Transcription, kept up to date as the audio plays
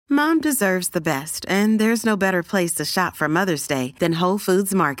Mom deserves the best, and there's no better place to shop for Mother's Day than Whole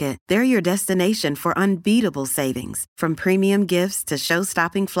Foods Market. They're your destination for unbeatable savings, from premium gifts to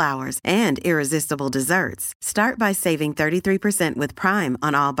show-stopping flowers and irresistible desserts. Start by saving 33% with Prime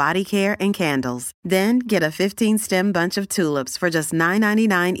on all body care and candles. Then get a 15-stem bunch of tulips for just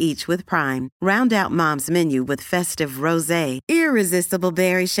 $9.99 each with Prime. Round out Mom's menu with festive rosé, irresistible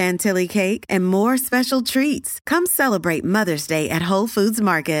berry chantilly cake, and more special treats. Come celebrate Mother's Day at Whole Foods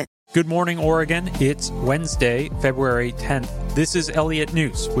Market. Good morning, Oregon. It's Wednesday, February 10th. This is Elliott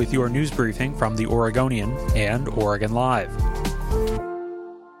News with your news briefing from The Oregonian and Oregon Live.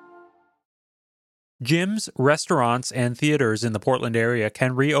 Gyms, restaurants, and theaters in the Portland area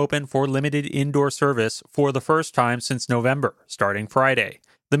can reopen for limited indoor service for the first time since November, starting Friday.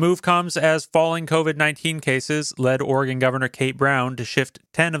 The move comes as falling COVID-19 cases led Oregon Governor Kate Brown to shift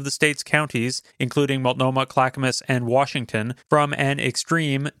 10 of the state's counties, including Multnomah, Clackamas, and Washington, from an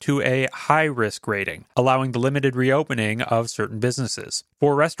extreme to a high-risk rating, allowing the limited reopening of certain businesses.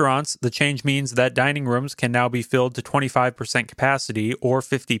 For restaurants, the change means that dining rooms can now be filled to 25% capacity or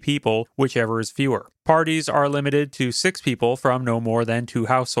 50 people, whichever is fewer. Parties are limited to 6 people from no more than 2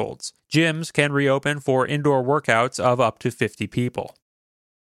 households. Gyms can reopen for indoor workouts of up to 50 people.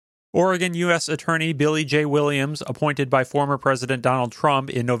 Oregon U.S. Attorney Billy J. Williams, appointed by former President Donald Trump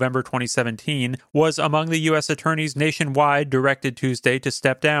in November 2017, was among the U.S. attorneys nationwide directed Tuesday to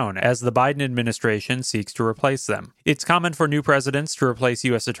step down as the Biden administration seeks to replace them. It's common for new presidents to replace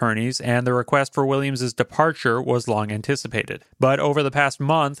U.S. attorneys, and the request for Williams' departure was long anticipated. But over the past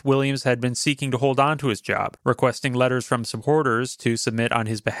month, Williams had been seeking to hold on to his job, requesting letters from supporters to submit on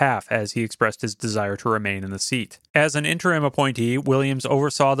his behalf as he expressed his desire to remain in the seat. As an interim appointee, Williams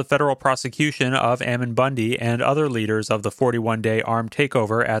oversaw the federal prosecution of Ammon Bundy and other leaders of the 41-day armed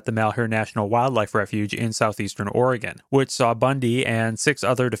takeover at the Malheur National Wildlife Refuge in southeastern Oregon, which saw Bundy and 6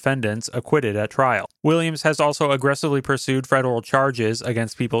 other defendants acquitted at trial. Williams has also aggressively pursued federal charges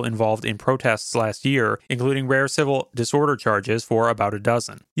against people involved in protests last year, including rare civil disorder charges for about a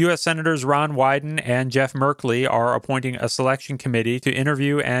dozen. U.S. Senators Ron Wyden and Jeff Merkley are appointing a selection committee to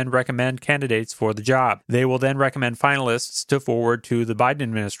interview and recommend candidates for the job. They will then recommend finalists to forward to the Biden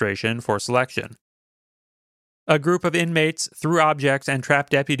administration for selection. A group of inmates threw objects and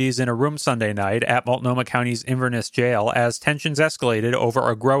trapped deputies in a room Sunday night at Multnomah County's Inverness Jail as tensions escalated over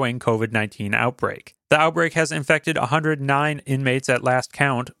a growing COVID-19 outbreak. The outbreak has infected 109 inmates at last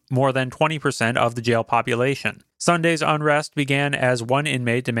count, more than 20% of the jail population. Sunday's unrest began as one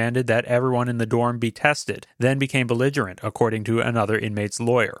inmate demanded that everyone in the dorm be tested, then became belligerent, according to another inmate's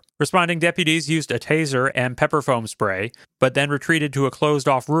lawyer. Responding deputies used a taser and pepper foam spray, but then retreated to a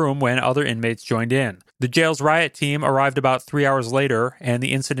closed-off room when other inmates joined in. The jail's riot team arrived about 3 hours later, and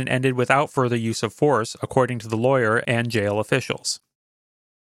the incident ended without further use of force, according to the lawyer and jail officials.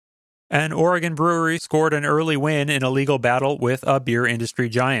 An Oregon brewery scored an early win in a legal battle with a beer industry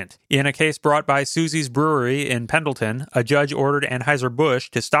giant. In a case brought by Susie's Brewery in Pendleton, a judge ordered Anheuser-Busch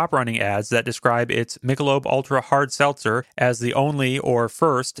to stop running ads that describe its Michelob Ultra Hard Seltzer as the only or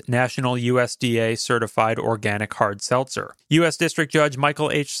first national USDA-certified organic hard seltzer. U.S. District Judge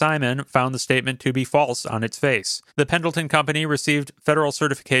Michael H. Simon found the statement to be false on its face. The Pendleton company received federal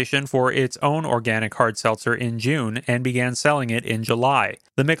certification for its own organic hard seltzer in June and began selling it in July.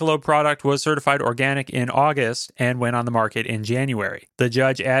 The Michelob product was certified organic in August and went on the market in January. The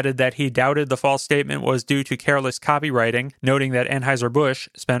judge added that he doubted the false statement was due to careless copywriting, noting that Anheuser-Busch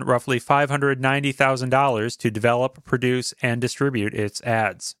spent roughly $590,000 to develop, produce, and distribute its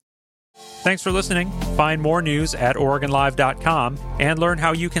ads. Thanks for listening. Find more news at OregonLive.com and learn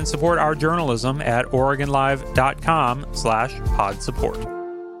how you can support our journalism at OregonLive.com/podsupport.